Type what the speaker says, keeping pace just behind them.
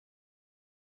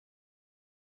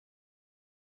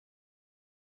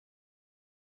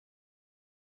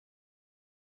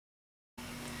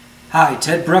Hi,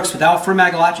 Ted Brooks with Alfra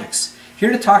Maglogix,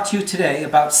 here to talk to you today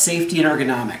about safety and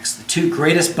ergonomics, the two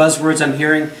greatest buzzwords I'm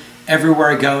hearing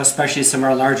everywhere I go, especially some of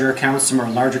our larger accounts, some of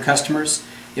our larger customers.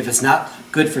 If it's not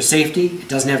good for safety, it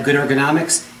doesn't have good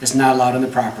ergonomics, it's not allowed on the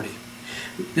property.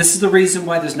 This is the reason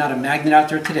why there's not a magnet out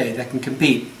there today that can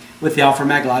compete with the Alfra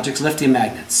Maglogix lifting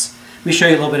magnets. Let me show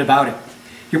you a little bit about it.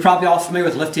 You're probably all familiar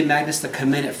with lifting magnets that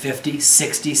come in at 50,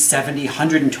 60, 70,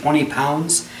 120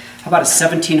 pounds. How about a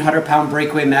 1,700 pound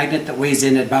breakaway magnet that weighs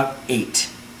in at about 8?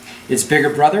 Its bigger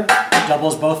brother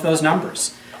doubles both those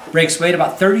numbers. Breaks weight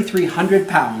about 3,300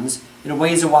 pounds and it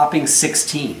weighs a whopping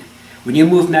 16. When you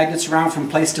move magnets around from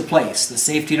place to place, the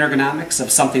safety and ergonomics of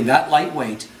something that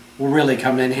lightweight will really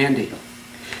come in handy.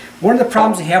 One of the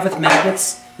problems you have with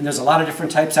magnets, and there's a lot of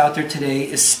different types out there today,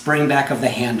 is spring back of the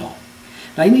handle.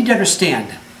 Now you need to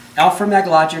understand, Alfra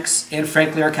Maglogix and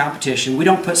frankly our competition, we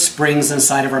don't put springs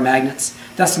inside of our magnets.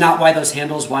 That's not why those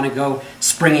handles want to go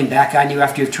springing back on you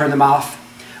after you've turned them off,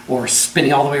 or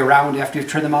spinning all the way around after you've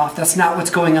turned them off. That's not what's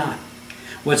going on.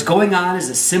 What's going on is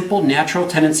a simple natural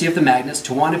tendency of the magnets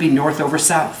to want to be north over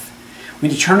south.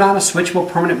 When you turn on a switchable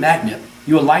permanent magnet,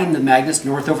 you align the magnets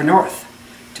north over north.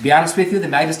 To be honest with you, the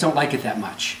magnets don't like it that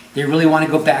much. They really want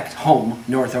to go back home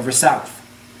north over south.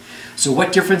 So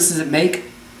what difference does it make?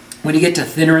 When you get to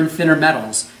thinner and thinner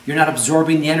metals, you're not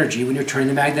absorbing the energy when you're turning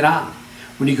the magnet on.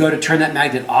 When you go to turn that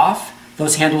magnet off,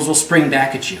 those handles will spring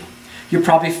back at you. You're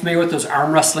probably familiar with those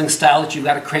arm wrestling style that you've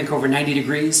got to crank over 90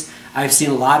 degrees. I've seen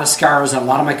a lot of scars on a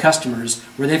lot of my customers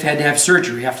where they've had to have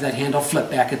surgery after that handle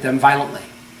flipped back at them violently.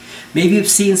 Maybe you've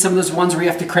seen some of those ones where you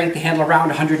have to crank the handle around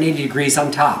 180 degrees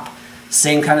on top.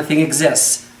 Same kind of thing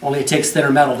exists, only it takes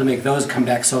thinner metal to make those come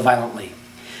back so violently.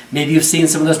 Maybe you've seen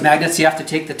some of those magnets you have to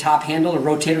take the top handle and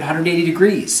rotate it 180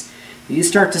 degrees. You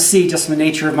start to see, just from the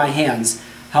nature of my hands,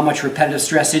 how much repetitive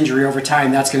stress injury over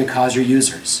time that's going to cause your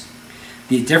users.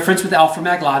 The difference with Alfra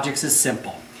Maglogix is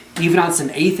simple. Even on some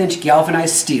 1/8 inch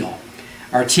galvanized steel,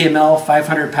 our TML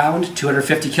 500 pound,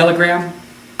 250 kilogram,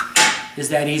 is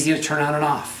that easy to turn on and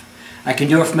off. I can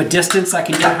do it from a distance, I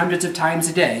can do it hundreds of times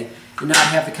a day, and not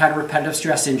have the kind of repetitive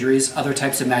stress injuries other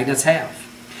types of magnets have.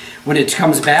 When it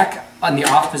comes back on the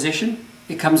off position,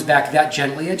 it comes back that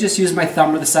gently. I just use my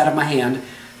thumb or the side of my hand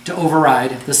to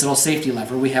override this little safety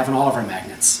lever we have on all of our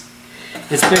magnets.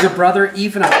 Its bigger brother,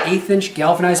 even on 1/8 inch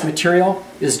galvanized material,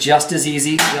 is just as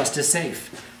easy, just as safe.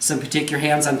 Simply take your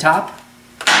hands on top,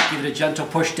 give it a gentle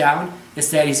push down, it's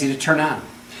that easy to turn on.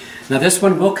 Now this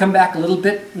one will come back a little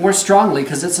bit more strongly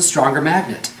because it's a stronger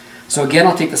magnet. So again,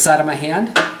 I'll take the side of my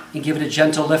hand and give it a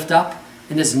gentle lift up,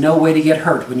 and there's no way to get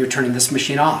hurt when you're turning this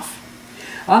machine off.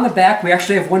 On the back, we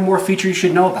actually have one more feature you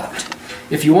should know about.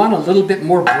 If you want a little bit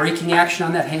more braking action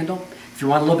on that handle, if you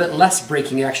want a little bit less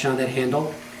braking action on that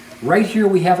handle, right here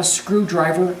we have a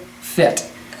screwdriver fit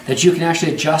that you can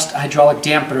actually adjust a hydraulic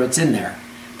dampener that's in there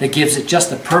that gives it just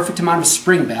the perfect amount of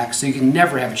spring back so you can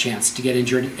never have a chance to get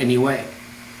injured in any way.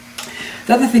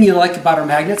 The other thing you like about our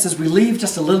magnets is we leave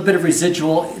just a little bit of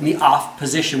residual in the off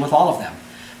position with all of them.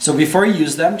 So before you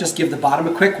use them, just give the bottom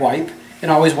a quick wipe and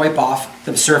always wipe off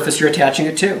the surface you're attaching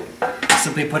it to.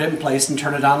 Simply put it in place and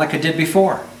turn it on like I did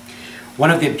before.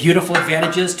 One of the beautiful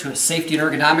advantages to a safety and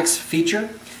ergonomics feature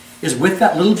is with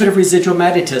that little bit of residual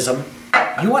magnetism,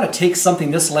 you want to take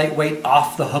something this lightweight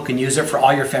off the hook and use it for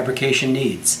all your fabrication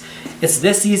needs. It's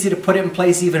this easy to put it in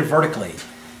place even vertically.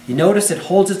 You notice it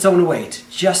holds its own weight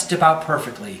just about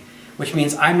perfectly, which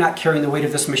means I'm not carrying the weight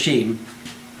of this machine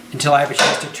until I have a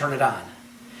chance to turn it on.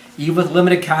 Even with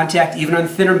limited contact, even on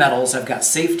thinner metals, I've got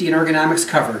safety and ergonomics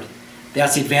covered.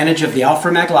 That's the advantage of the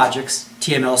Alfra Maglogix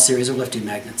TML series of lifting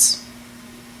magnets.